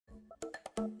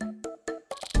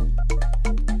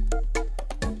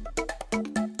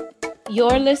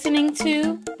You're listening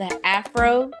to the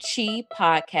Afro Chi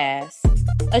Podcast,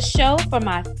 a show for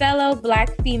my fellow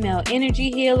Black female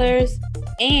energy healers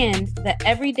and the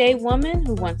everyday woman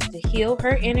who wants to heal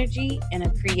her energy in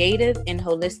a creative and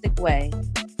holistic way.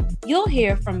 You'll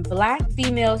hear from Black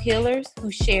female healers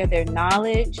who share their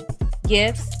knowledge,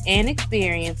 gifts, and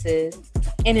experiences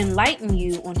and enlighten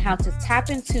you on how to tap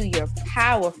into your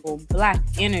powerful Black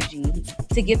energy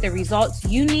to get the results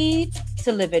you need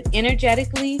to live an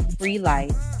energetically free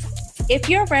life. If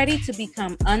you're ready to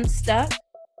become unstuck,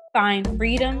 find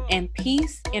freedom and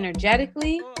peace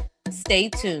energetically, stay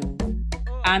tuned.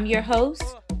 I'm your host,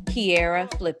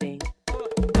 Kiera Flipping.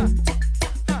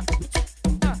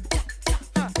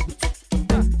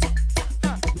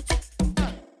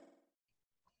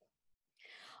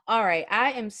 All right,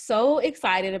 I am so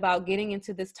excited about getting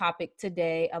into this topic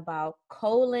today about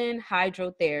colon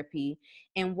hydrotherapy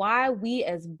and why we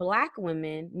as Black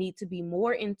women need to be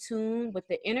more in tune with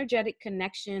the energetic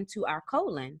connection to our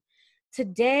colon.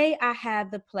 Today, I have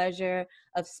the pleasure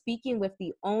of speaking with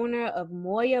the owner of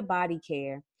Moya Body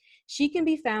Care. She can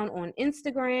be found on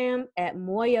Instagram at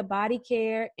Moya Body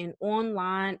Care and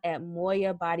online at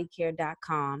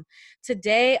moyabodycare.com.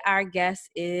 Today, our guest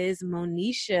is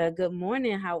Monisha. Good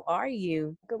morning. How are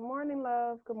you? Good morning,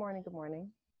 love. Good morning. Good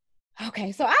morning.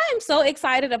 Okay, so I am so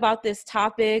excited about this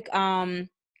topic.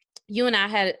 You and I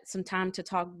had some time to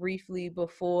talk briefly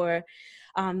before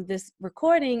this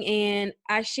recording, and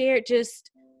I shared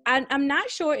I'm not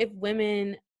sure if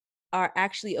women are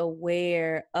actually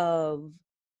aware of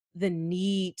the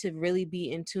need to really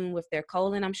be in tune with their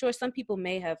colon. I'm sure some people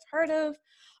may have heard of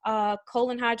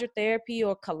colon hydrotherapy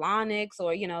or colonics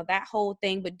or, that whole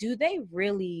thing, but do they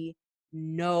really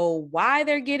know why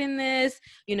they're getting this?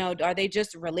 Are they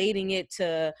just relating it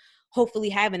to hopefully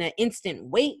having an instant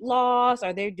weight loss?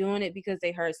 Are they doing it because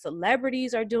they heard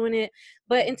celebrities are doing it?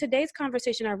 But in today's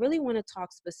conversation, I really want to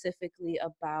talk specifically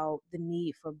about the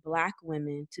need for Black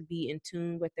women to be in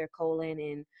tune with their colon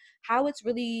and how it's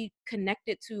really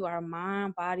connected to our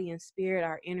mind, body, and spirit,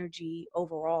 our energy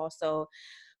overall. So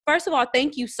first of all,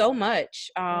 thank you so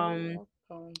much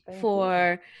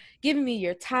for giving me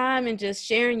your time and just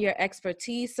sharing your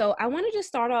expertise. So I want to just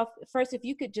start off first, if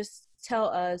you could just tell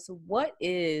us, what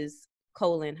is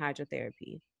colon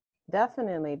hydrotherapy?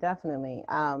 Definitely.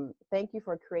 Thank you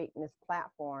for creating this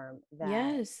platform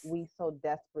that we so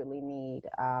desperately need.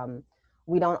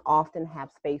 We don't often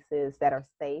have spaces that are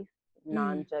safe,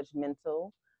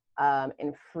 non-judgmental,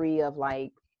 and free of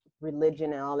like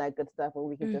religion and all that good stuff, where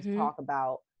we can just talk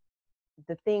about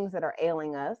the things that are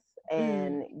ailing us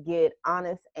and get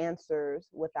honest answers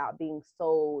without being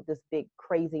sold this big,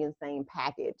 crazy, insane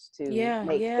package to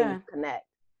make things connect.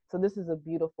 So this is a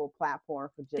beautiful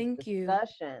platform for just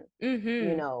discussion,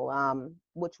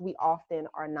 which we often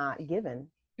are not given.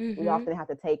 We often have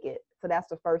to take it. So that's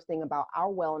the first thing about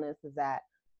our wellness, is that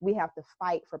we have to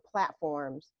fight for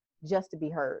platforms just to be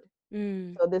heard.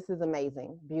 So this is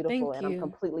amazing, beautiful, and I'm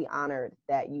completely honored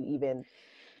that you even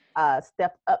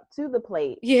stepped up to the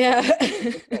plate.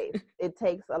 It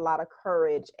takes a lot of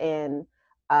courage and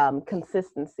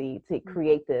consistency to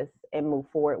create this and move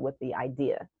forward with the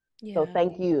idea. So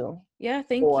thank you.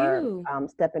 Thank you for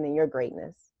stepping in your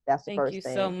greatness. That's the first thing.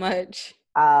 Thank you so much.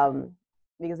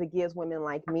 Because it gives women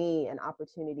like me an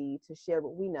opportunity to share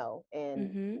what we know,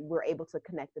 and we're able to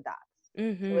connect the dots.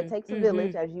 So it takes a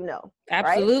village, as you know.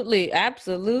 Absolutely, right?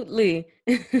 Absolutely.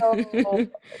 So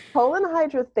colon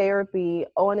hydrotherapy,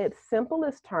 on its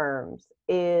simplest terms,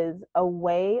 is a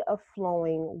way of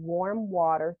flowing warm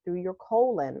water through your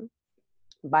colon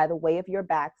by the way of your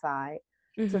backside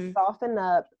to soften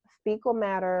up fecal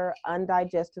matter,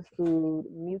 undigested food,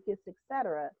 mucus,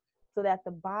 etc., so that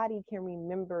the body can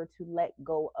remember to let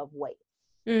go of weight.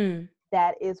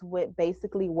 That is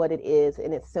basically what it is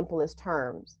in its simplest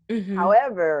terms.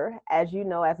 However, as you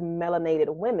know, as melanated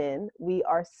women, we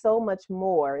are so much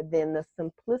more than the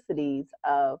simplicities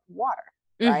of water,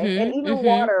 right? And even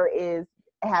water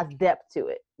has depth to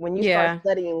it. When you start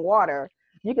studying water,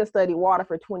 you can study water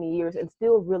for 20 years and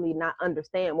still really not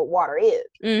understand what water is,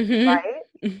 right?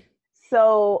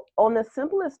 So on the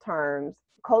simplest terms,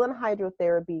 colon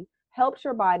hydrotherapy helps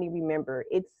your body remember.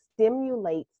 It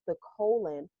stimulates the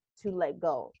colon to let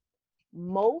go.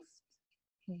 Most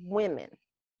women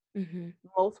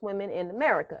in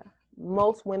America,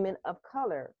 most women of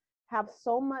color have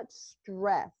so much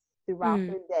stress throughout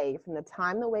their day, from the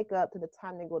time they wake up to the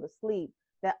time they go to sleep,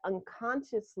 that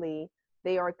unconsciously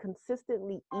they are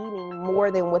consistently eating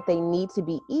more than what they need to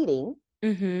be eating,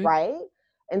 right?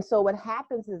 And so what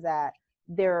happens is that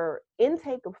their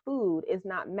intake of food is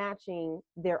not matching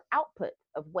their output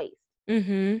of waste.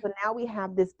 Mm-hmm. So now we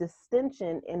have this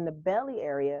distension in the belly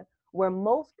area where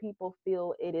most people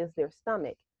feel it is their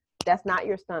stomach. That's not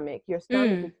your stomach. Your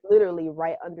stomach is literally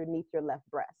right underneath your left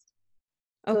breast.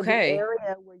 So the Okay.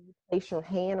 area where you place your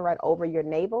hand right over your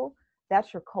navel,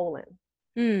 that's your colon.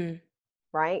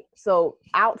 Right? So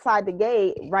outside the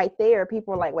gate, right there,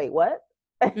 people are like, wait, what?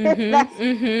 Mm-hmm.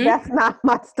 Mm-hmm. That's not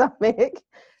my stomach.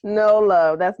 No,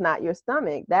 love, that's not your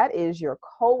stomach. That is your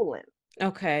colon.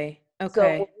 Okay. So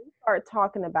when Okay. we start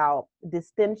talking about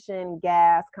distension,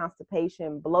 gas,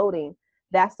 constipation, bloating,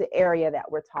 that's the area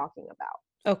that we're talking about.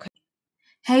 Okay.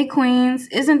 Hey Queens,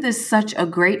 isn't this such a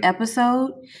great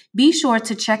episode? Be sure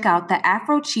to check out the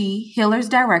Afro Chi Healers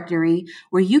Directory,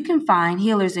 where you can find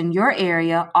healers in your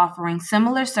area offering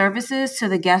similar services to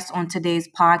the guests on today's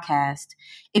podcast.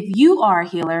 If you are a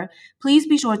healer, please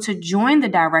be sure to join the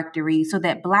directory so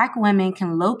that Black women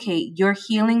can locate your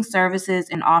healing services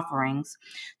and offerings.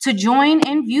 To join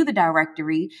and view the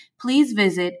directory, please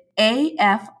visit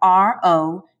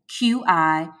afroqi.com.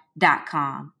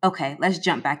 Okay, let's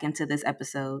jump back into this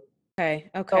episode. Okay.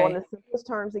 So in Okay. the simplest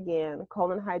terms again,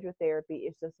 colon hydrotherapy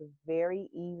is just a very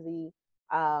easy,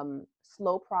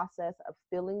 slow process of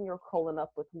filling your colon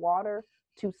up with water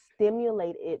to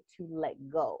stimulate it to let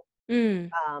go.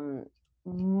 Um,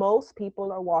 most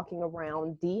people are walking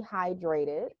around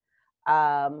dehydrated.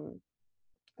 Um,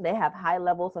 they have high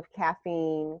levels of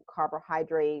caffeine,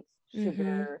 carbohydrates,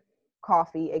 sugar,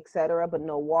 coffee, etc., but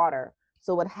no water.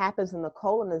 So what happens in the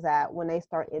colon is that when they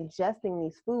start ingesting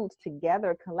these foods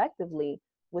together collectively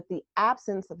with the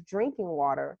absence of drinking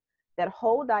water, that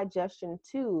whole digestion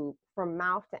tube from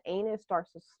mouth to anus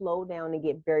starts to slow down and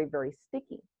get very, very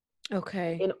sticky.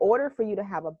 Okay. In order for you to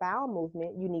have a bowel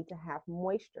movement, you need to have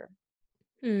moisture.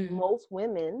 Most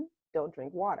women don't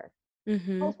drink water.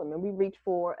 Most women, we reach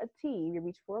for a tea, we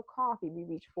reach for a coffee, we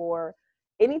reach for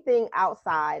anything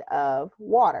outside of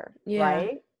water, Yeah.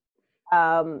 right?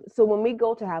 So when we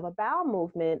go to have a bowel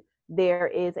movement, there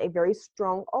is a very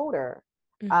strong odor.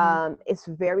 It's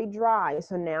very dry.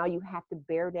 So now you have to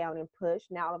bear down and push.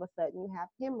 Now all of a sudden you have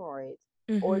hemorrhoids,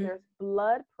 or there's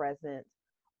blood present,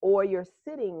 or you're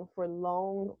sitting for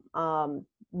long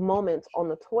moments on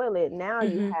the toilet. Now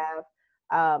you have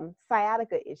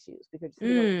sciatica issues because you're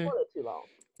sitting on the toilet too long.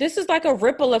 This is like a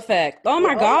ripple effect. Oh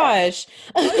my Oh yeah. gosh.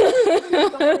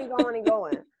 Keeps going and going and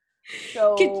going.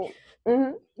 So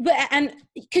But and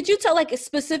could you tell like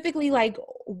specifically like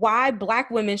why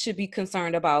Black women should be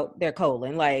concerned about their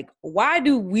colon? Like why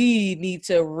do we need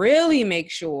to really make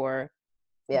sure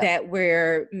that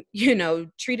we're,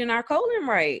 treating our colon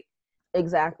right?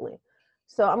 Exactly.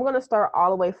 So I'm going to start all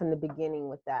the way from the beginning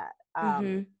with that.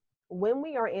 When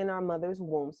we are in our mother's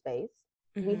womb space,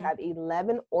 we have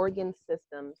 11 organ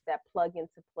systems that plug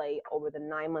into play over the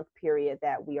 9-month period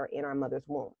that we are in our mother's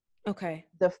womb. Okay.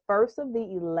 The first of the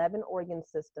 11 organ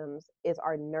systems is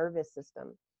our nervous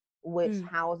system, which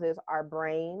houses our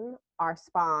brain, our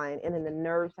spine, and then the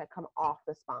nerves that come off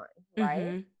the spine,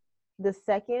 right? The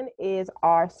second is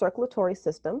our circulatory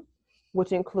system,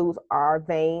 which includes our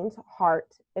veins, heart,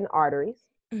 and arteries.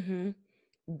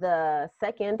 The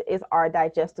second is our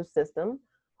digestive system,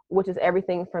 which is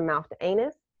everything from mouth to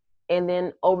anus. And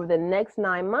then over the next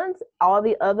 9 months, all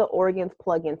the other organs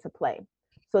plug into play.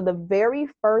 So the very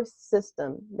first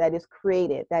system that is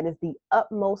created, that is the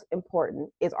utmost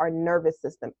important, is our nervous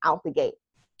system out the gate.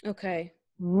 Okay.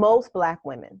 Most Black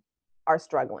women are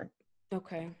struggling.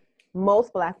 Okay.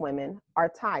 Most Black women are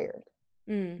tired.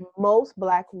 Most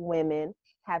Black women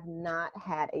have not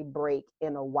had a break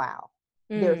in a while.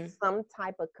 There's some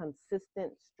type of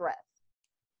consistent stress.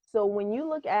 So when you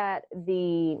look at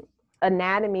the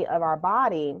anatomy of our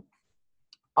body,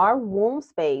 our womb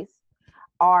space,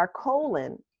 our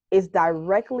colon is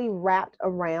directly wrapped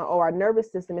around, or our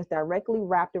nervous system is directly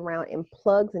wrapped around and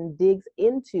plugs and digs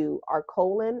into our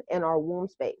colon and our womb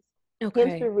space. Okay.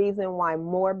 Hence the reason why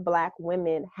more Black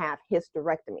women have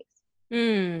hysterectomies.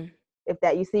 If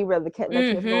that, you see where the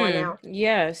connection is going now?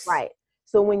 Yes. Right.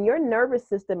 So when your nervous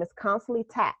system is constantly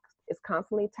taxed,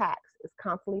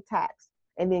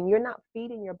 and then you're not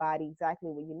feeding your body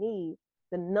exactly what you need,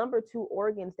 the number 2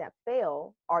 organs that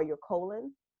fail are your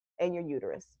colon and your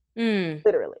uterus,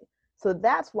 literally. So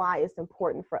that's why it's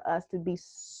important for us to be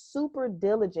super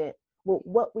diligent with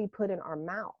what we put in our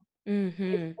mouth.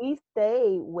 If we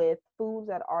stay with foods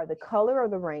that are the color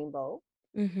of the rainbow,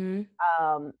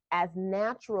 as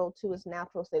natural to its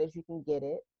natural state as you can get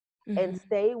it, and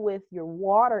stay with your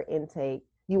water intake,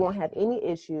 you won't have any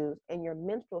issues, and your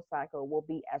menstrual cycle will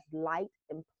be as light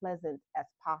and pleasant as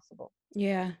possible.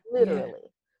 Yeah. Literally. Yeah.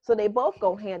 So they both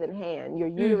go hand in hand, your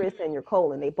uterus and your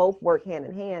colon. They both work hand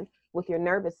in hand with your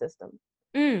nervous system.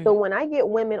 So when I get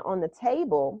women on the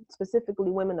table, specifically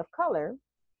women of color,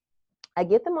 I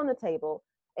get them on the table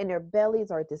and their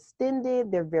bellies are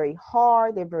distended, they're very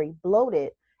hard, they're very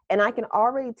bloated. And I can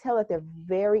already tell that they're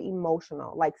very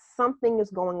emotional, like something is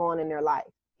going on in their life.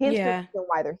 Hence the reason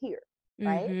why they're here,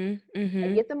 right? I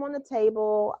get them on the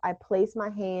table, I place my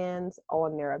hands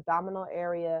on their abdominal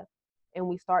area, and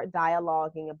we start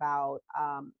dialoguing about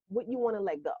what you want to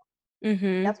let go.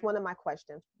 That's one of my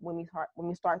questions when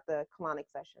we start the colonic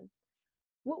session.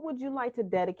 What would you like to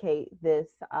dedicate this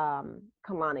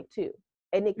colonic to?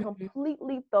 And it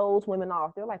completely throws women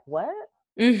off. They're like, what?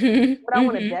 What I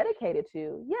want to dedicate it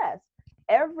to? Yes.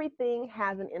 Everything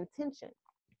has an intention.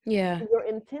 Yeah. So your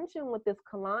intention with this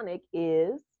colonic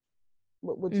is,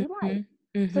 what would you like?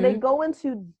 So they go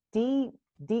into deep,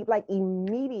 like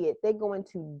immediate, they go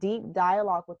into deep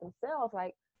dialogue with themselves.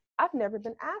 Like, I've never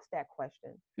been asked that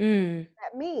question.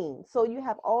 That means, so you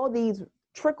have all these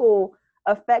trickle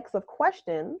effects of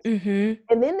questions, and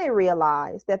then they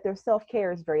realize that their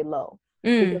self-care is very low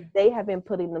because they have been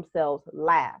putting themselves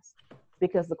last,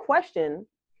 because the question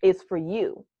is for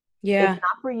you. Yeah. It's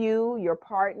not for you, your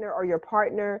partner,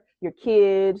 your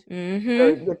kids,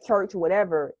 your church,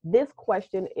 whatever. This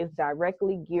question is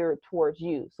directly geared towards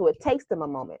you. So it takes them a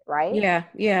moment, right? Yeah.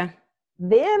 Yeah.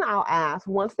 Then I'll ask,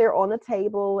 once they're on the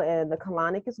table and the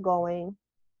colonic is going,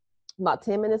 about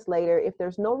 10 minutes later, if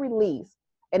there's no release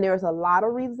and there's a lot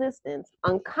of resistance,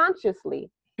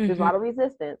 unconsciously, there's a lot of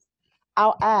resistance,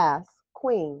 I'll ask,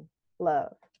 Queen,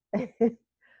 love,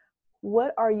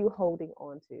 what are you holding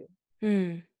on to?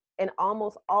 And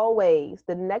almost always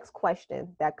the next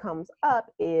question that comes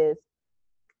up is,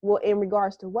 well, in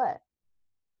regards to what?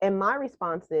 And my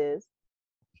response is,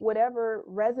 whatever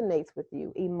resonates with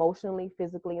you emotionally,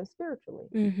 physically, and spiritually.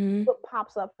 What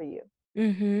pops up for you?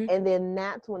 And then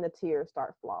that's when the tears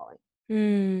start flowing.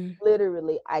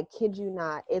 Literally, I kid you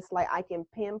not. It's like I can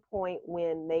pinpoint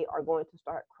when they are going to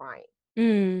start crying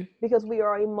because we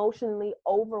are emotionally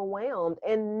overwhelmed,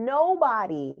 and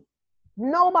nobody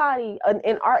in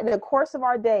the course of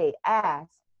our day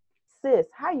asks, sis,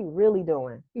 how you really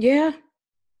doing? Yeah.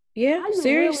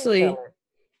 Seriously. Really,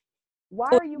 why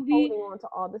are you holding on to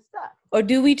all this stuff? Or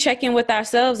do we check in with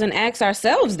ourselves and ask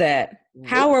ourselves that?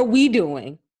 How are we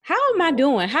doing? How am I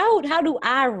doing? How do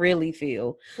I really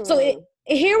feel? So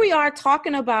here we are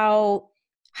talking about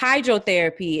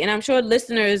hydrotherapy, and I'm sure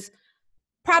listeners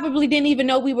probably didn't even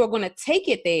know we were going to take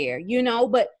it there,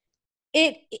 but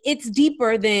it's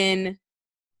deeper than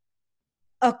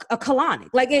a colonic.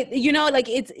 Like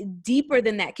it's deeper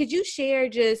than that. Could you share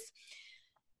just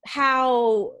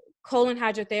how colon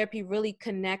hydrotherapy really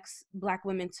connects Black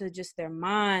women to just their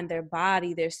mind, their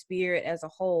body, their spirit as a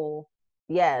whole?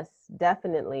 Yes,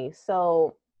 definitely.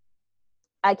 So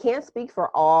I can't speak for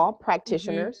all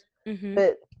practitioners,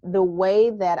 but the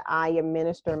way that I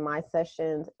administer my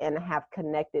sessions and have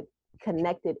connected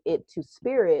it to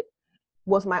spirit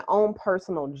was my own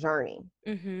personal journey.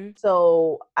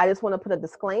 So I just want to put a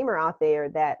disclaimer out there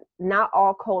that not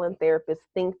all colon therapists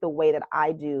think the way that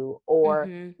I do or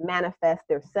manifest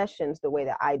their sessions the way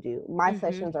that I do. My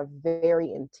sessions are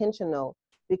very intentional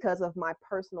because of my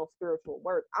personal spiritual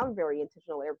work. I'm very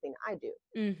intentional in everything I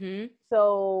do.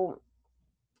 So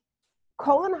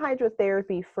colon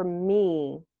hydrotherapy for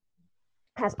me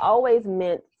has always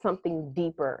meant something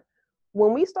deeper.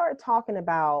 When we start talking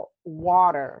about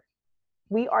water,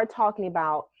 we are talking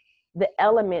about the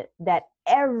element that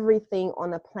everything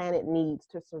on the planet needs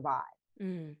to survive.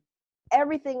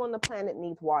 Everything on the planet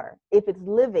needs water if it's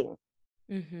living.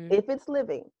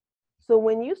 So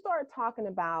when you start talking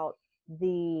about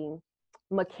the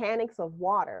mechanics of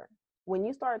water, when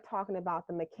you start talking about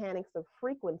the mechanics of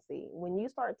frequency, when you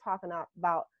start talking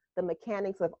about the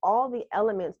mechanics of all the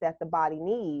elements that the body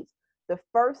needs, the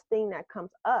first thing that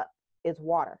comes up is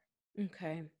water.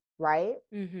 Okay. Right?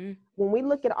 When we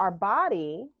look at our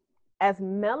body as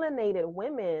melanated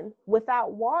women,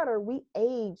 without water, we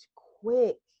age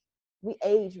quick. We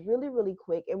age really, really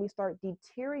quick, and we start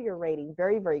deteriorating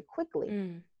very, very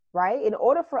quickly. Right? In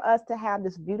order for us to have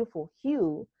this beautiful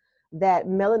hue that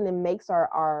melanin makes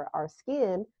our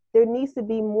skin, there needs to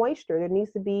be moisture. There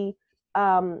needs to be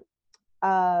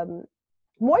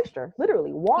moisture,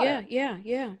 literally water.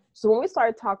 Yeah. So when we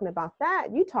start talking about that,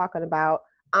 you're talking about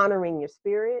honoring your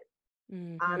spirit,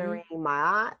 honoring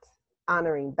ma'at,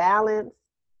 honoring balance,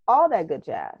 all that good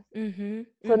jazz.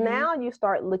 So now you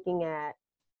start looking at,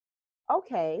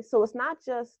 okay, so it's not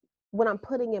just what I'm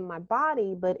putting in my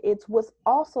body, but it's what's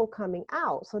also coming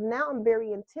out. So now I'm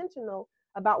very intentional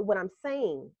about what I'm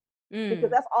saying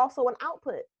because that's also an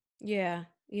output. Yeah.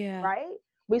 Right?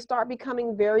 We start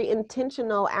becoming very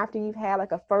intentional after you've had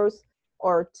like a first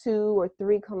or 2 or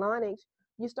 3 colonics,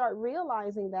 you start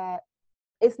realizing that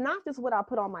it's not just what I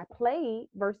put on my plate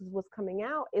versus what's coming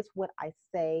out. It's what I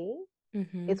say.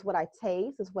 It's what I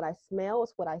taste. It's what I smell.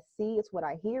 It's what I see. It's what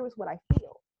I hear. It's what I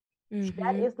feel.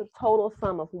 That is the total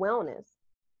sum of wellness.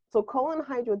 So colon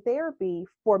hydrotherapy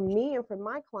for me and for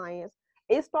my clients,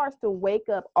 it starts to wake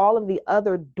up all of the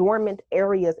other dormant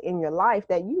areas in your life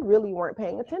that you really weren't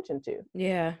paying attention to.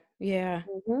 Yeah.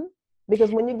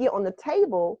 Because when you get on the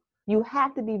table, you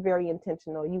have to be very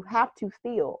intentional. You have to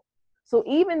feel. So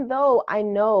even though I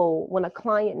know when a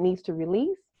client needs to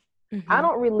release, I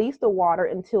don't release the water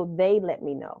until they let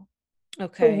me know.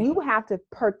 Okay. So you have to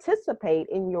participate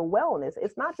in your wellness.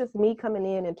 It's not just me coming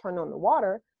in and turning on the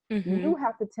water. You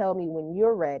have to tell me when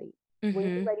you're ready, when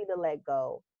you're ready to let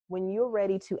go, when you're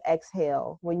ready to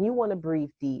exhale, when you want to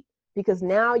breathe deep, because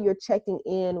now you're checking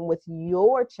in with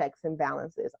your checks and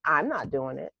balances. I'm not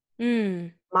doing it.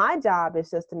 My job is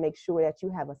just to make sure that you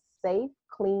have a safe,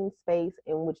 clean space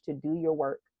in which to do your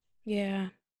work. Yeah.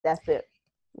 That's it.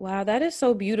 Wow, that is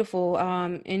so beautiful.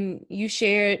 And you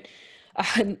shared,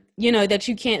 that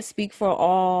you can't speak for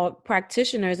all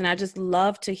practitioners. And I just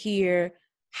love to hear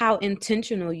how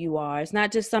intentional you are. It's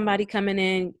not just somebody coming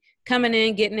in,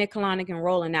 getting their colonic and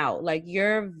rolling out. Like,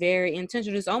 you're very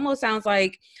intentional. It almost sounds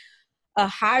like a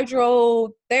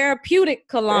hydrotherapeutic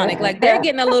colonic. Like, they're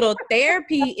getting a little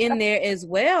therapy in there as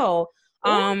well.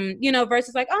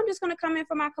 Versus like, oh, I'm just going to come in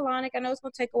for my colonic. I know it's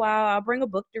going to take a while. I'll bring a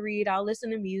book to read. I'll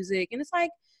listen to music. And it's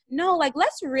like, no, like,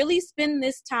 let's really spend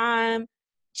this time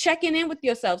checking in with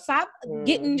yourself. Stop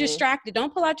getting distracted.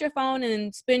 Don't pull out your phone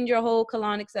and spend your whole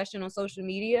colonic session on social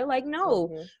media. Like,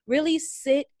 no, really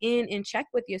sit in and check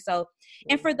with yourself.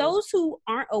 And for those who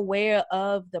aren't aware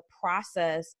of the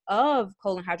process of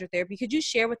colon hydrotherapy, could you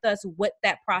share with us what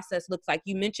that process looks like?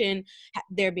 You mentioned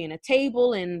there being a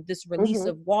table and this release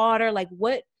of water. Like,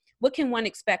 what can one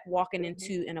expect walking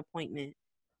into an appointment?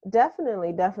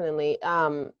 Definitely.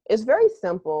 It's very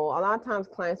simple. A lot of times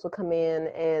clients will come in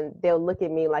and they'll look at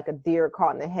me like a deer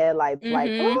caught in the headlights, like,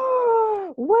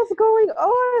 oh, what's going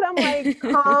on? I'm like,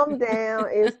 calm down.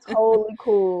 It's totally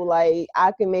cool. Like,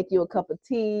 I can make you a cup of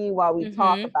tea while we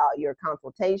talk about your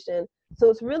consultation. So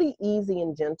it's really easy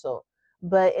and gentle.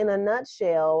 But in a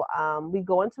nutshell, we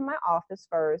go into my office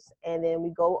first, and then we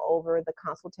go over the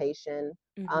consultation,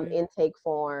 intake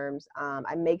forms.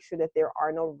 I make sure that there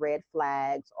are no red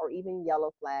flags or even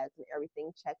yellow flags, and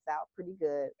everything checks out pretty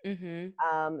good.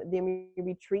 Then we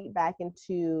retreat back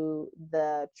into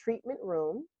the treatment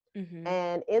room.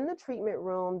 And in the treatment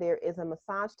room, there is a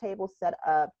massage table set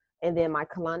up. And then my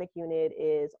colonic unit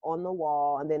is on the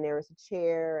wall. And then there is a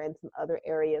chair and some other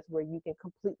areas where you can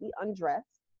completely undress.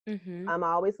 I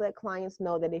always let clients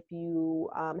know that if you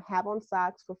have on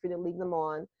socks, feel free to leave them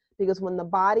on, because when the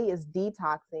body is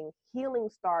detoxing, healing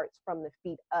starts from the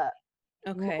feet up.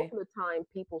 Most of the time,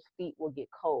 people's feet will get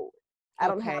cold. I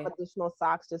don't have additional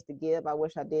socks just to give. I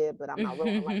wish I did, but I'm not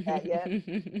rolling like that yet.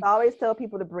 So I always tell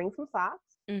people to bring some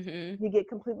socks. You get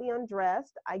completely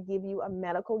undressed. I give you a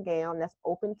medical gown that's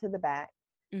open to the back.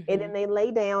 And then they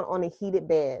lay down on a heated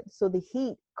bed. So the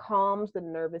heat calms the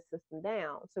nervous system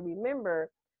down. So remember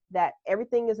that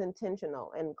everything is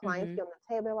intentional, and clients get on the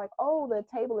table, they're like, oh, the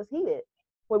table is heated.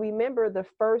 Well, remember, the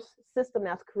first system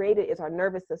that's created is our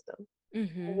nervous system.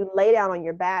 When you lay down on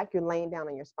your back, you're laying down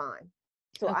on your spine.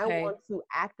 So I want to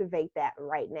activate that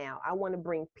right now. I want to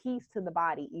bring peace to the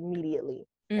body immediately.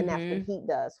 And that's what heat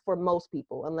does for most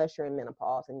people, unless you're in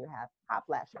menopause and you have hot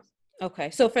flashes.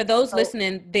 Okay. So for those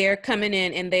listening, they're coming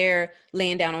in and they're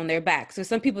laying down on their back. So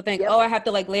some people think, oh, I have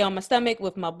to like lay on my stomach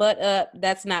with my butt up.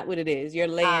 That's not what it is. You're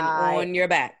laying on your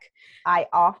back. I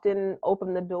often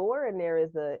open the door and there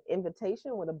is an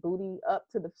invitation with a booty up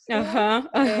to the ceiling. And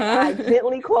I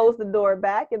gently close the door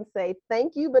back and say,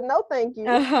 thank you, but no thank you.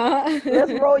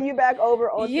 Let's roll you back over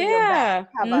onto your back.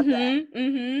 How about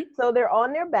that? So they're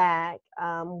on their back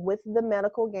with the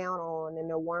medical gown on and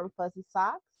their warm, fuzzy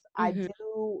socks. I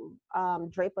do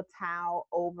drape a towel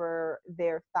over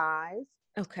their thighs,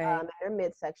 their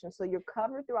midsection. So you're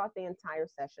covered throughout the entire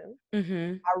session.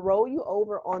 I roll you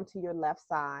over onto your left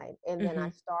side, and then I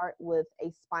start with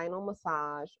a spinal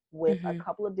massage with a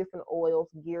couple of different oils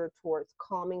geared towards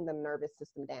calming the nervous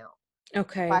system down.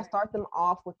 So I start them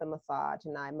off with a massage,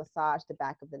 and I massage the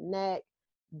back of the neck,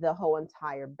 the whole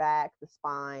entire back, the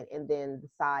spine, and then the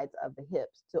sides of the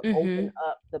hips to open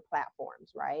up the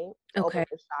platforms, right? To open up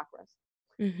the chakras.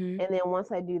 And then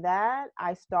once I do that,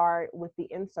 I start with the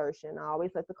insertion. I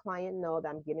always let the client know that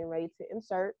I'm getting ready to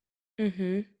insert.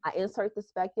 I insert the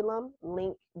speculum,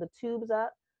 link the tubes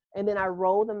up, and then I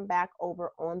roll them back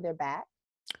over on their back.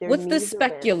 What's the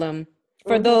speculum?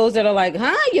 For those that are like,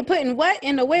 huh, you're putting what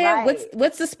in the where? Right.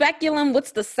 What's the speculum?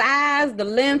 What's the size, the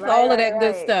length, Right, all of right, that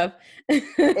good right. stuff.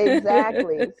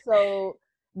 Exactly. So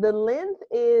the length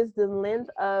is the length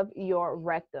of your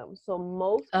rectum. So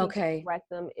most people's Okay.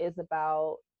 rectum is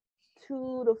about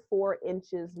 2 to 4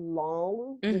 inches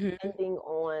long, depending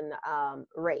on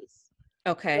race.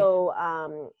 Okay.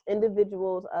 So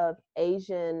individuals of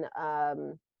Asian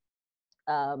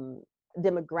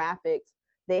demographics,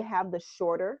 they have the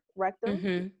shorter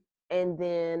rectum. And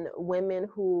then women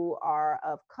who are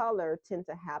of color tend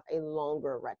to have a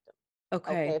longer rectum.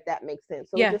 Okay, if that makes sense.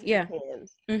 So it just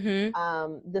depends.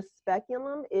 The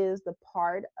speculum is the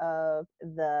part of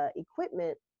the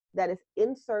equipment that is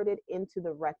inserted into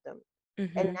the rectum.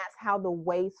 And that's how the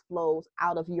waste flows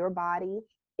out of your body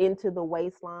into the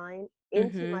waistline,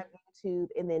 into my tube,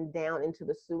 and then down into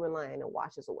the sewer line and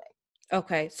washes away.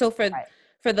 Okay. So for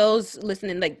those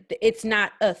listening, like it's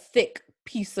not a thick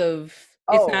piece of,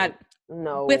 it's not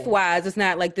width-wise, it's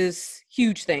not like this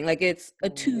huge thing. Like it's a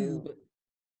tube.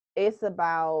 It's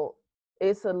a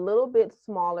little bit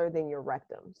smaller than your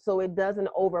rectum. So it doesn't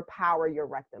overpower your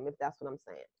rectum, if that's what I'm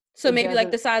saying. So it maybe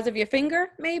like the size of your finger,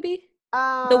 maybe?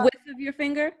 The width of your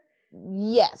finger?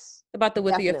 Yes. About the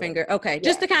width of your finger. Okay. Yes.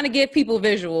 Just to kind of give people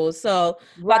visuals. So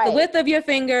about the width of your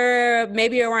finger,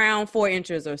 maybe around 4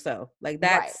 inches or so. Like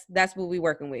that's what we're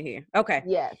working with here. Okay.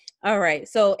 Yes. All right.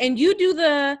 So, and you do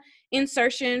the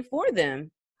insertion for them.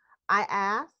 I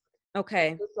ask.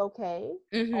 Okay. If it's okay.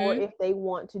 Or if they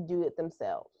want to do it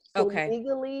themselves. So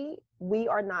legally, we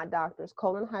are not doctors.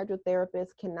 Colon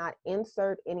hydrotherapists cannot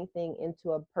insert anything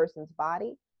into a person's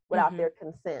body without their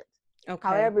consent. Okay.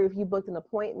 However, if you booked an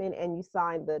appointment and you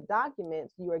signed the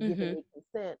documents, you are giving me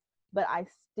consent. But I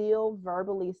still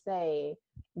verbally say,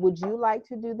 would you like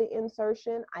to do the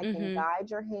insertion? I can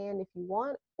guide your hand if you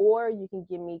want, or you can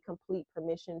give me complete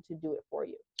permission to do it for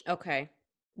you. Okay.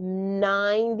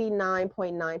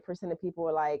 99.9% of people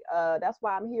are like, that's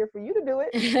why I'm here for you to do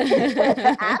it.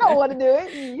 I don't want to do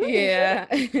it. You can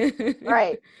do it.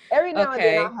 Right. Every now and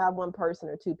then I'll have one person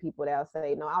or two people that'll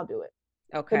say, no, I'll do it.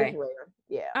 Okay. But it's rare.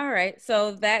 Yeah. All right.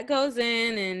 So that goes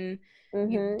in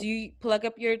and you plug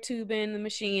up your tube in the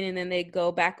machine and then they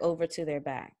go back over to their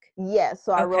back. Yes.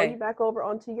 So I roll you back over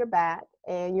onto your back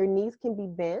and your knees can be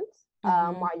bent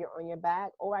while you're on your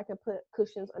back, or I can put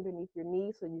cushions underneath your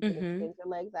knees so you can extend your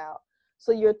legs out.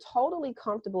 So you're totally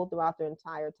comfortable throughout the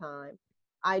entire time.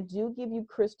 I do give you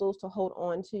crystals to hold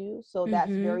on to. So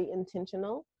that's very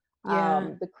intentional.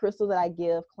 Yeah. The crystals that I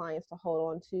give clients to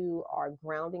hold on to are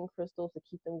grounding crystals to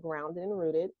keep them grounded and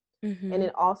rooted. And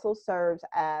it also serves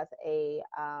as a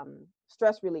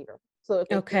stress reliever. So if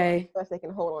they feel stress, they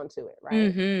can hold on to it,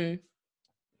 right?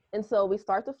 And so we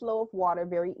start the flow of water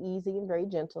very easy and very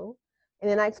gentle. And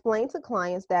then I explain to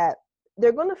clients that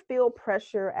they're going to feel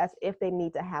pressure as if they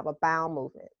need to have a bowel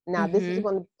movement. Now, this is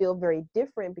going to feel very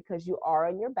different because you are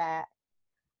on your back.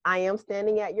 I am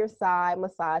standing at your side,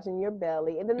 massaging your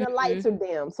belly, and then the lights are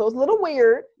dim. So it's a little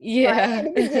weird. Yeah. Right? In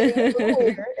the beginning, it's a little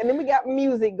weird. And then we got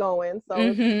music going. So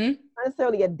it's not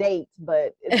necessarily a date,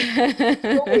 but it's a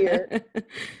little weird.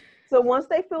 So once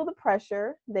they feel the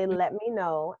pressure, they let me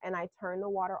know and I turn the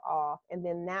water off. And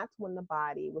then that's when the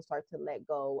body will start to let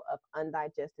go of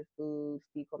undigested food,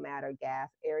 fecal matter, gas,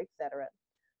 air, etc.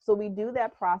 So we do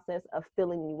that process of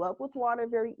filling you up with water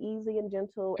very easy and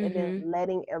gentle, and then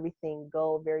letting everything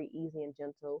go very easy and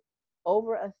gentle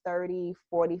over a 30,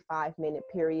 45-minute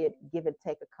period, give or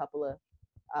take a couple of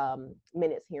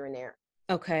minutes here and there.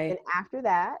 Okay. And after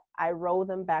that, I roll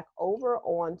them back over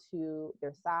onto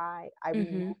their side. I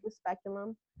remove the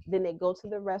speculum. Then they go to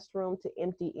the restroom to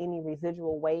empty any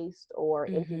residual waste or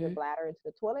empty their bladder into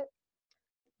the toilet.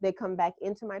 They come back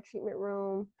into my treatment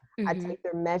room. I take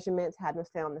their measurements, have them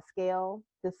stay on the scale.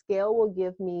 The scale will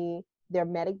give me their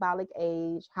metabolic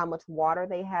age, how much water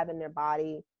they have in their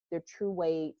body, their true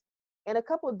weight, and a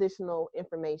couple additional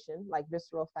information like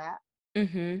visceral fat.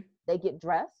 They get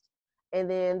dressed. And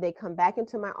then they come back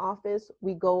into my office.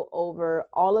 We go over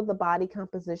all of the body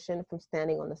composition from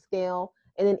standing on the scale,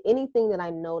 and then anything that I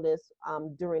notice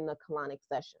during the colonic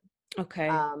session. Okay.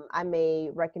 I may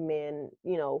recommend,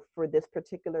 for this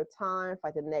particular time,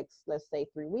 for the next, let's say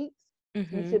 3 weeks,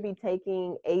 you should be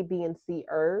taking A, B, and C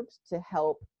herbs to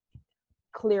help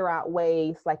clear out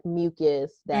waste like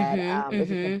mucus that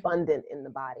is abundant in the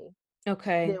body.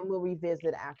 Okay. Then we'll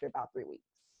revisit after about 3 weeks.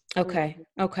 Okay.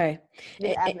 Okay.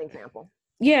 Just as an example.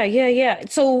 Yeah.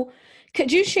 So could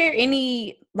you share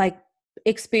any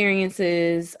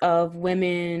experiences of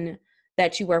women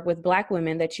that you work with, Black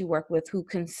women that you work with, who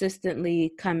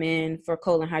consistently come in for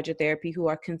colon hydrotherapy, who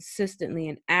are consistently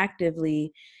and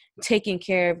actively taking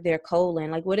care of their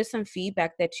colon? Like, what is some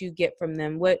feedback that you get from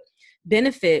them? What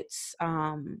benefits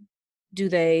do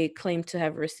they claim to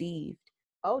have received?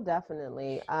 Oh,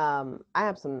 definitely. I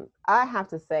have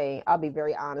to say, I'll be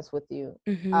very honest with you.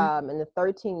 In the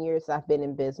 13 years I've been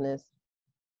in business,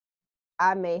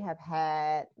 I may have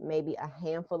had maybe a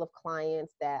handful of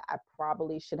clients that I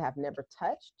probably should have never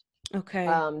touched, Okay.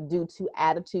 due to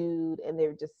attitude, and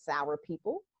they're just sour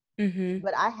people. Mm-hmm.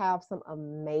 But I have some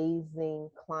amazing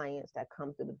clients that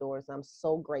come through the doors. I'm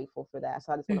so grateful for that.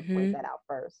 So I just want to point that out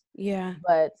first. Yeah.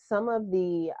 But some of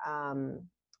the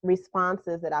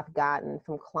responses that I've gotten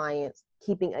from clients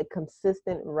keeping a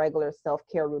consistent, regular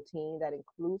self-care routine that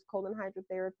includes colon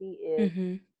hydrotherapy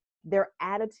is their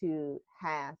attitude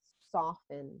has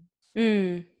softened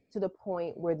to the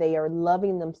point where they are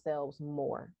loving themselves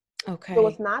more. Okay. So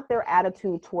it's not their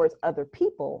attitude towards other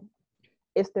people,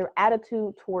 it's their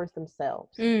attitude towards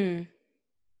themselves.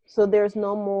 So there's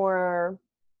no more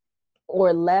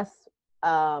or less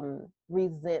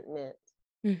resentment,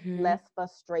 less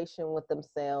frustration with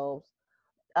themselves.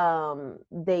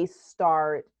 They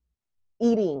start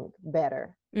eating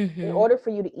better. In order for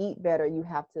you to eat better, you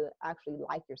have to actually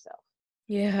like yourself.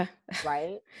 Yeah.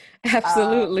 Right?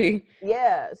 Absolutely.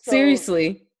 Yeah. So,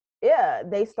 seriously. Yeah,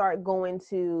 they start going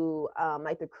to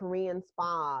like the Korean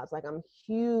spas. Like, I'm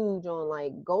huge on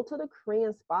like, go to the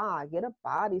Korean spa, get a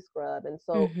body scrub. And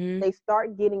so they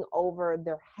start getting over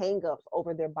their hangups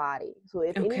over their body. So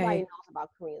if anybody knows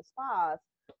about Korean spas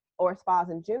or spas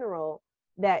in general,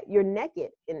 that you're naked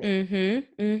in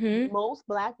it. Most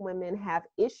Black women have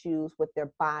issues with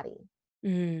their body.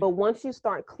 But once you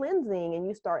start cleansing and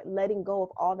you start letting go of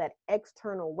all that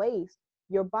external waste,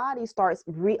 your body starts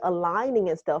realigning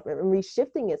itself and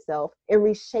reshifting itself and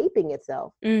reshaping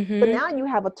itself. So now you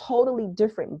have a totally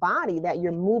different body that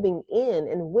you're moving in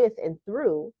and with and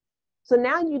through. So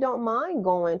now you don't mind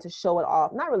going to show it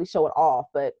off. Not really show it off,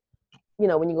 but you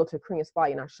know, when you go to a Korean spa,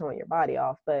 you're not showing your body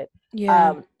off. But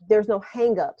there's no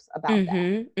hangups about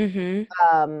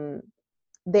that.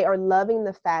 They are loving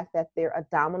the fact that their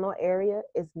abdominal area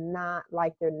is not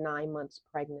like they're 9 months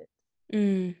pregnant.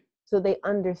 So they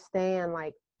understand,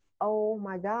 like, oh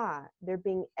my God, they're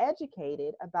being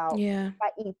educated about, if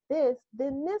I eat this,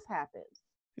 then this happens.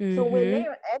 So when they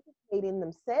are educating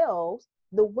themselves,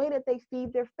 the way that they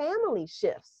feed their family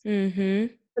shifts.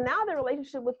 So now their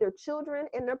relationship with their children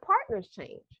and their partners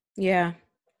change. Yeah.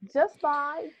 Just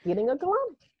by getting a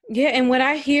glimpse. Yeah. And what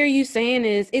I hear you saying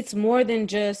is it's more than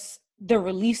just the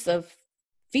release of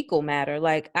fecal matter.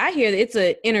 Like, I hear that it's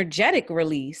an energetic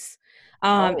release.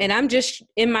 And I'm just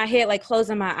in my head, like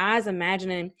closing my eyes,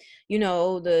 imagining, you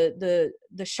know, the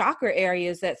chakra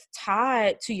areas that's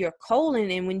tied to your colon.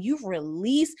 And when you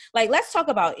release, like, let's talk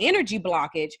about energy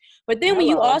blockage, but then when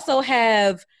you also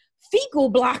have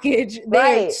fecal blockage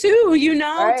there too, you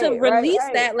know, to release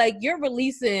that, like, you're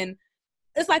releasing,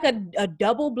 it's like a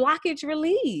double blockage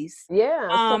release.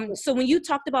 Yeah. So when you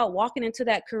talked about walking into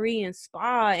that Korean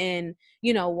spa and,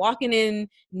 you know, walking in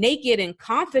naked and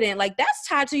confident, like, that's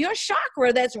tied to your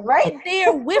chakra that's right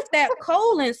there with that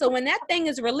colon. So when that thing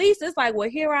is released, it's like, well,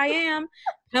 here I am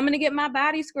coming to get my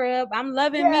body scrub. I'm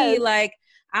loving me. Like,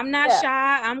 I'm not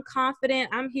shy. I'm confident.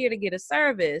 I'm here to get a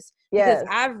service because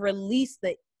I've released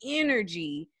the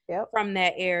energy from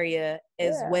that area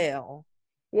as well.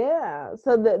 Yeah.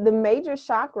 So the major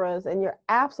chakras, and you're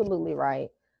absolutely right.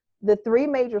 The three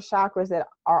major chakras that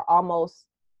are almost,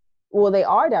 well, they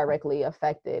are directly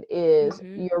affected is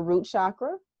your root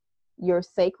chakra, your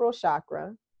sacral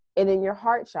chakra, and then your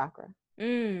heart chakra.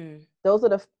 Those are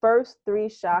the first three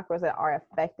chakras that are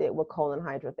affected with colon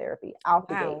hydrotherapy out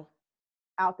the gate.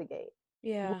 Out the gate.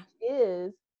 Yeah. Which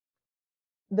is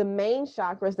the main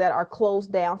chakras that are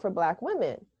closed down for Black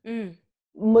women.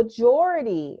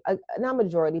 Majority, not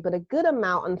majority, but a good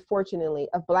amount, unfortunately,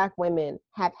 of Black women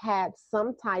have had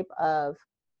some type of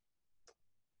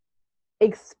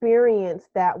experience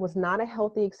that was not a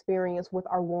healthy experience with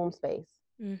our womb space.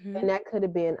 And that could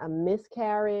have been a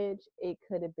miscarriage, it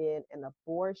could have been an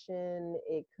abortion,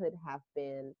 it could have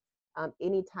been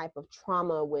any type of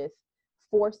trauma with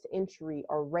forced entry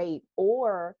or rape,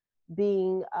 or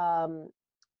being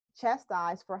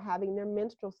chastised for having their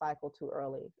menstrual cycle too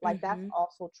early. Like, that's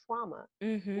also trauma.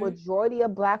 Majority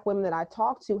of Black women that I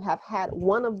talk to have had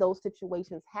one of those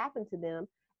situations happen to them,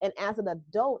 and as an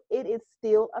adult, it is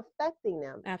still affecting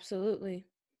them. Absolutely.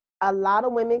 A lot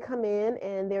of women come in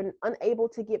and they're unable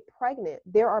to get pregnant.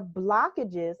 There are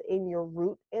blockages in your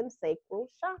root and sacral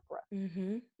chakra,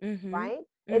 right?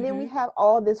 And then we have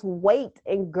all this weight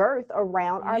and girth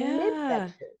around our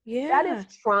midsection. That is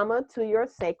trauma to your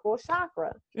sacral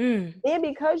chakra. Then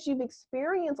because you've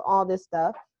experienced all this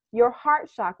stuff, your heart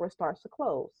chakra starts to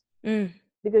close.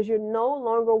 Because you're no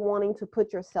longer wanting to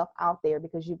put yourself out there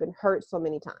because you've been hurt so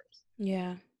many times.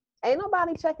 Yeah. Ain't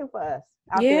nobody checking for us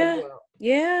out there in the world.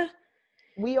 Yeah.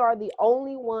 We are the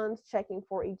only ones checking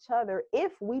for each other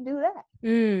if we do that.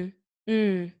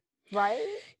 Right?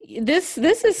 This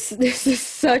is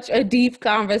such a deep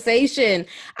conversation.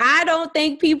 I don't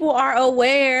think people are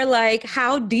aware like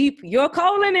how deep your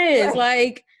colon is.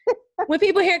 Like when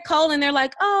people hear colon, they're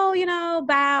like, oh, you know,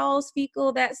 bowels,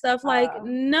 fecal, that stuff. Like,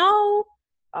 no,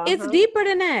 it's deeper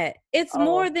than that. It's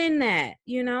more than that,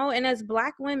 you know? And as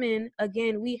Black women,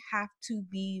 again, we have to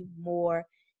be more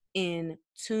in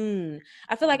tune.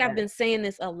 I feel like I've been saying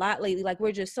this a lot lately. Like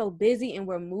we're just so busy and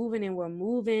we're moving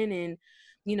and,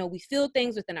 you know, we feel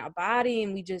things within our body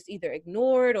and we just either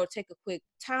ignore it or take a quick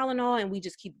Tylenol and we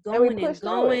just keep going and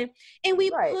going and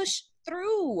we push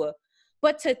through.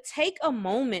 But to take a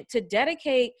moment to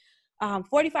dedicate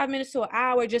 45 minutes to an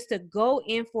hour just to go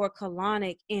in for a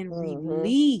colonic and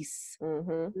release,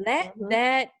 let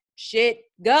that shit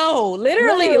go.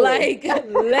 Literally. Like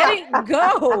let it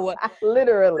go.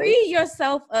 Literally. Free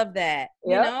yourself of that,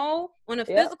 you know, on a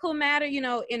physical matter, you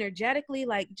know, energetically,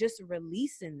 like just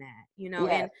releasing that, you know,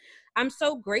 and I'm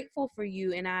so grateful for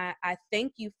you. And I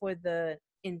thank you for the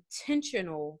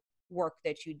intentional work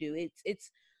that you do. It's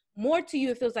more to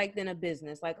you, it feels like, than a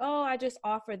business. Like, oh, I just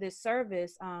offer this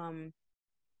service.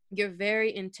 You're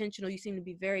very intentional. You seem to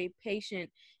be very patient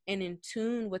and in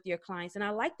tune with your clients. And I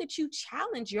like that you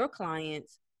challenge your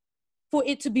clients for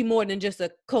it to be more than just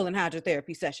a colon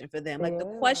hydrotherapy session for them. Like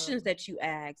the questions that you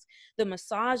ask, the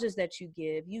massages that you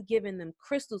give, you giving them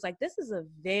crystals. Like this is a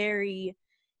very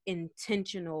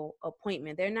intentional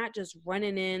appointment. They're not just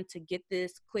running in to get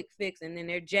this quick fix and then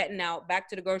they're jetting out back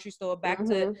to the grocery store, back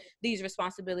to these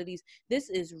responsibilities. This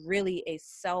is really a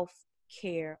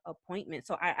self-care appointment.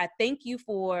 So I thank you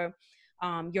for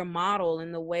your model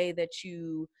and the way that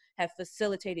you have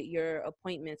facilitated your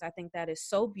appointments. I think that is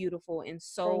so beautiful and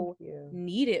so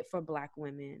needed for Black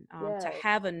women, to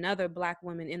have another Black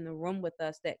woman in the room with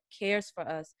us that cares for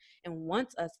us and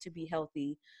wants us to be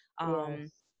healthy.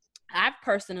 I've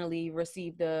personally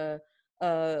received a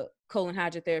colon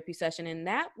hydrotherapy session, and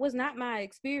that was not my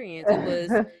experience. It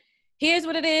was, here's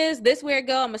what it is, this where it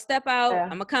go, I'm gonna step out,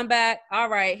 I'm gonna come back, all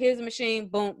right, here's the machine,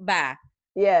 boom, bye.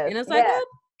 And it's like, oh,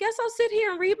 guess I'll sit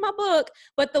here and read my book.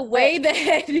 But the way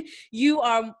that you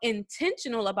are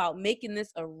intentional about making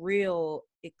this a real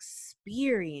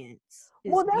experience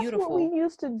is that's beautiful. What we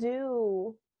used to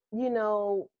do, you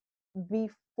know,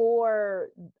 before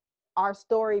our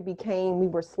story became we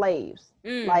were slaves.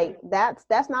 Like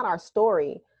that's not our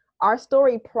story. Our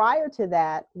story prior to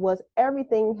that was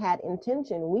everything had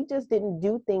intention. We just didn't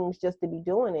do things just to be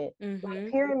doing it. Like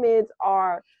pyramids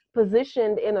are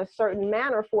positioned in a certain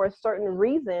manner for a certain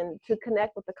reason to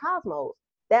connect with the cosmos.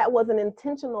 That was an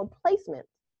intentional placement.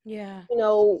 You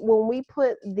know, when we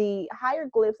put the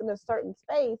hieroglyphs in a certain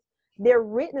space, they're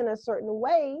written in a certain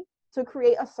way to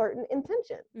create a certain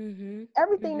intention.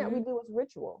 Everything that we do is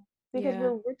ritual because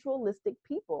we're ritualistic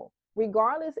people.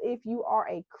 Regardless if you are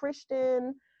a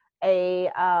Christian, a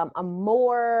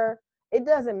Moor, it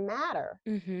doesn't matter.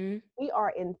 We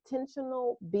are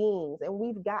intentional beings and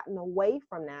we've gotten away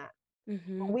from that.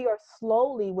 We are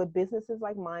slowly, with businesses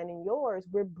like mine and yours,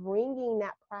 we're bringing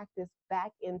that practice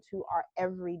back into our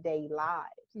everyday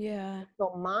lives.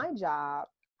 So my job,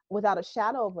 without a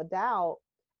shadow of a doubt,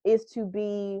 is to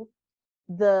be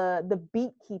the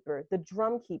beat keeper, the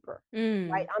drum keeper,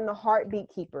 right? I'm the heartbeat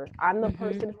keeper. I'm the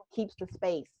person who keeps the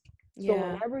space. So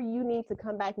whenever you need to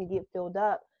come back and get filled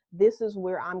up, this is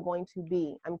where I'm going to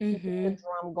be. I'm keeping the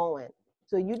drum going.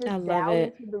 So you just dial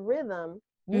into the rhythm,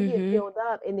 you get filled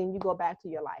up, and then you go back to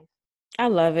your life. I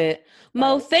love it.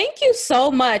 Mo, thank you so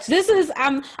much. This is,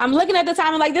 I'm looking at the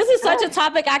time. I'm like, this is such a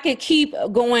topic I could keep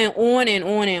going on and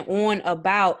on and on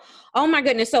about. Oh my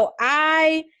goodness. So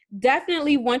I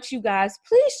definitely want you guys,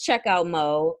 please check out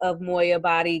Mo of Moya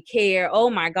Body Care. Oh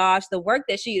my gosh. The work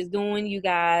that she is doing, you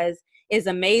guys, is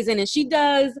amazing. And she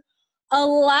does a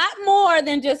lot more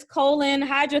than just colon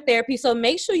hydrotherapy. So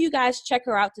make sure you guys check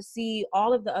her out to see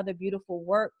all of the other beautiful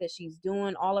work that she's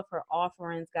doing, all of her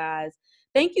offerings, guys.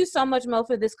 Thank you so much, Mo,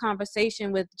 for this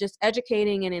conversation with just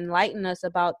educating and enlightening us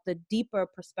about the deeper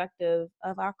perspective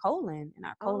of our colon and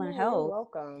our colon health. You're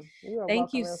welcome. You are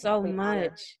Thank welcome. you so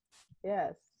much.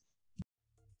 Yes.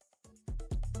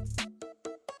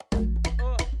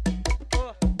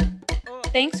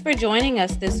 Thanks for joining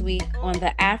us this week on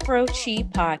the Afro Chi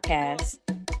podcast.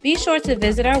 Be sure to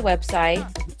visit our website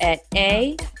at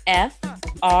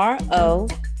afroqi.com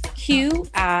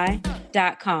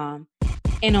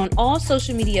and on all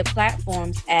social media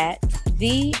platforms at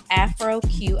The Afro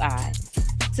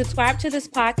QI. Subscribe to this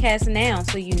podcast now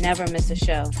so you never miss a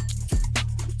show.